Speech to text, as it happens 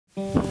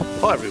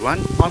Hi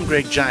everyone, I'm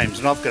Greg James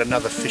and I've got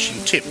another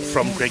fishing tip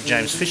from Greg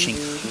James Fishing.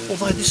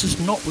 Although this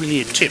is not really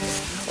a tip,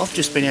 I've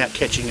just been out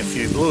catching a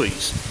few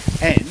blueies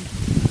and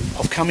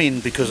I've come in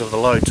because of the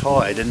low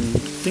tide and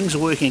things are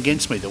working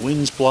against me. The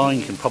wind's blowing,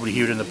 you can probably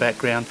hear it in the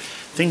background.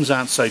 Things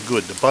aren't so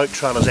good. The boat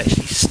trailer's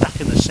actually stuck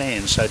in the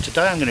sand. So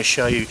today I'm going to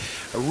show you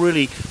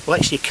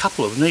actually a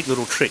couple of neat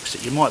little tricks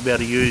that you might be able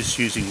to use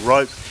using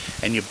rope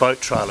and your boat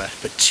trailer,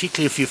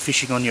 particularly if you're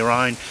fishing on your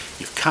own.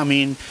 You've come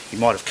in, you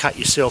might have cut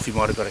yourself, you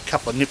might have got a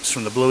couple of nips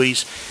from the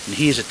blueies, and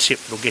here's a tip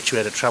that'll get you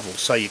out of trouble.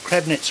 So your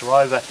crab nets are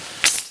out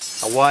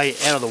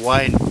of the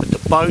way, and put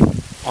the boat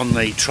on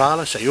the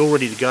trailer, so you're all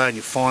ready to go, and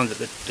you find that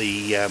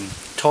the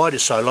tide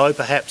is so low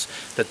perhaps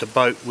that the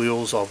boat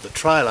wheels of the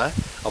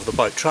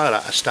boat trailer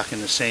are stuck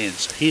in the sand.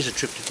 So here's a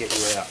trick to get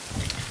you out.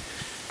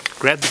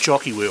 Grab the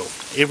jockey wheel.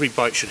 Every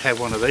boat should have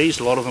one of these.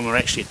 A lot of them are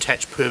actually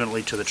attached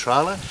permanently to the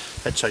trailer.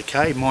 That's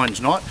okay,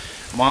 mine's not.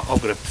 I've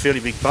got a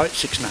fairly big boat,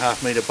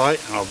 6.5 metre boat,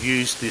 and I've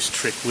used this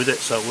trick with it,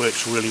 so it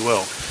works really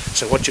well.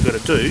 So what you've got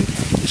to do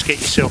is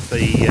get yourself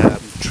the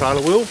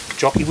trailer wheel,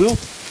 jockey wheel,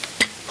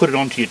 put it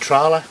onto your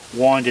trailer,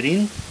 wind it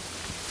in,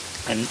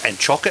 and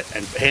chock it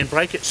and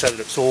handbrake it so that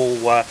it's all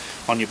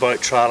on your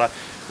boat trailer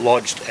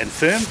lodged and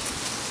firm.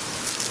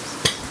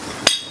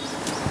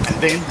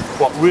 And then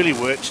what really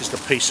works is the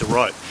piece of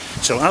rope.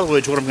 So in other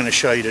words, what I'm going to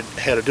show you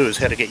how to do is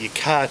how to get your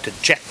car to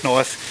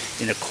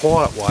jackknife in a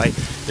quiet way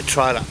the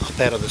trailer up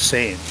out of the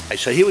sand. Okay,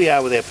 so here we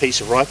are with our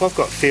piece of rope. I've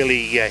got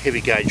fairly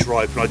heavy gauge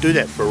rope, and I do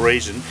that for a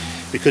reason,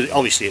 because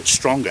obviously it's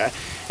stronger,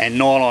 and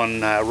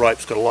nylon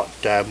rope's got a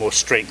lot more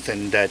strength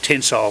and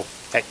tensile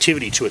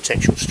activity to its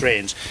actual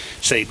strands.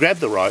 So you grab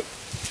the rope,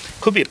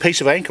 could be a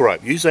piece of anchor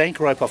rope. Use the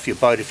anchor rope off your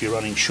boat if you're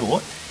running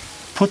short.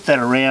 Put that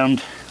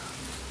around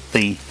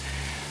the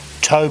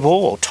tow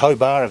ball or tow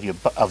bar of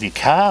your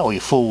car or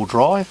your four-wheel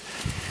drive.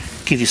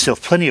 Give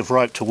yourself plenty of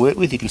rope to work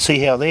with. You can see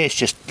how there it's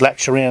just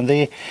latched around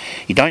there.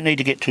 You don't need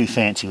to get too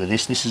fancy with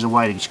this. This is a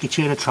way to just get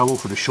you out of trouble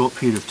for a short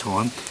period of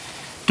time.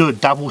 Do a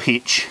double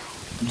hitch.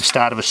 The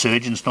start of a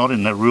surgeon's knot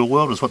in the real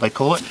world is what they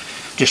call it.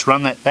 Just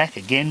run that back.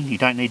 Again, you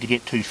don't need to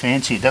get too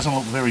fancy. It doesn't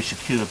look very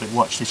secure, but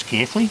watch this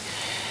carefully.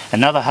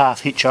 Another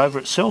half hitch over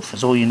itself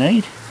is all you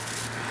need.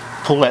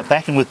 Pull that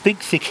back, and with big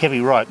thick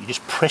heavy rope you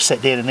just press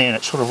that down in there, and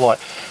it's sort of like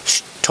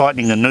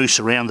tightening the noose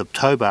around the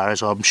tow bar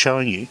as I'm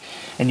showing you,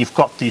 and you've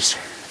got this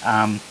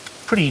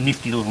pretty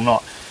nifty little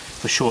knot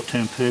for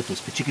short-term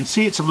purpose. But you can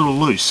see it's a little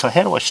loose, so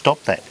how do I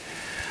stop that?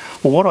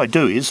 Well, what I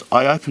do is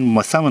I open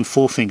my thumb and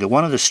forefinger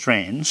one of the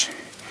strands.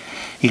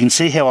 You can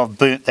see how I've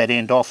burnt that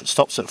end off. It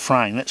stops it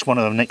fraying. That's one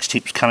of the next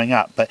tips coming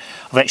up, but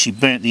I've actually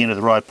burnt the end of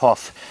the rope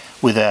off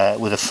with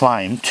a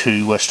flame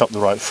to stop the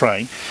rope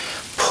fraying.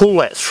 Pull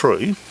that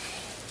through,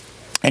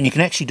 and you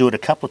can actually do it a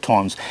couple of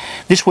times.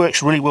 This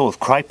works really well with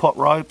cray pot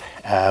rope,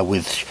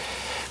 with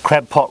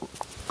crab pot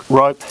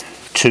rope,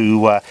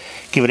 to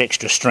give it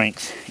extra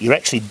strength. You're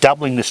actually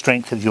doubling the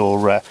strength of your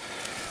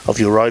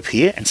rope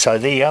here, and so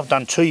there you are. I've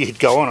done two. You could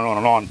go on and on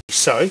and on.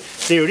 So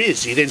there it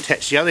is. You then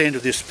attach the other end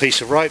of this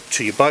piece of rope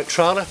to your boat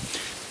trailer.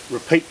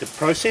 Repeat the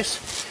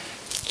process.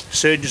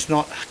 Surgeon's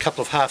knot, a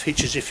couple of half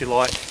hitches if you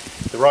like.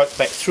 The rope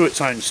back through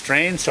its own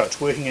strand so it's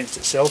working against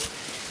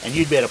itself, and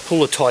you'd be able to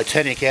pull the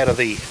Titanic out of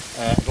the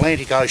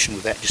Atlantic Ocean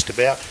with that just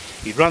about.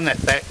 You'd run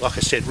that back, like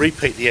I said,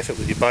 repeat the effort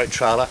with your boat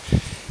trailer.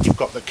 You've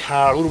got the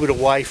car a little bit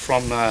away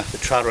from the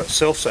trailer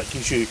itself, so it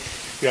gives you,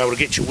 you're able to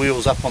get your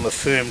wheels up on the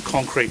firm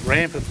concrete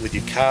ramp with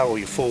your car or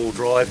your four-wheel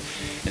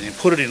drive, and then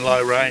put it in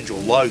low range or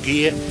low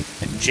gear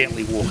and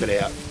gently walk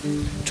it out.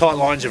 Tight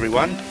lines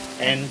everyone,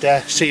 and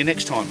see you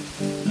next time.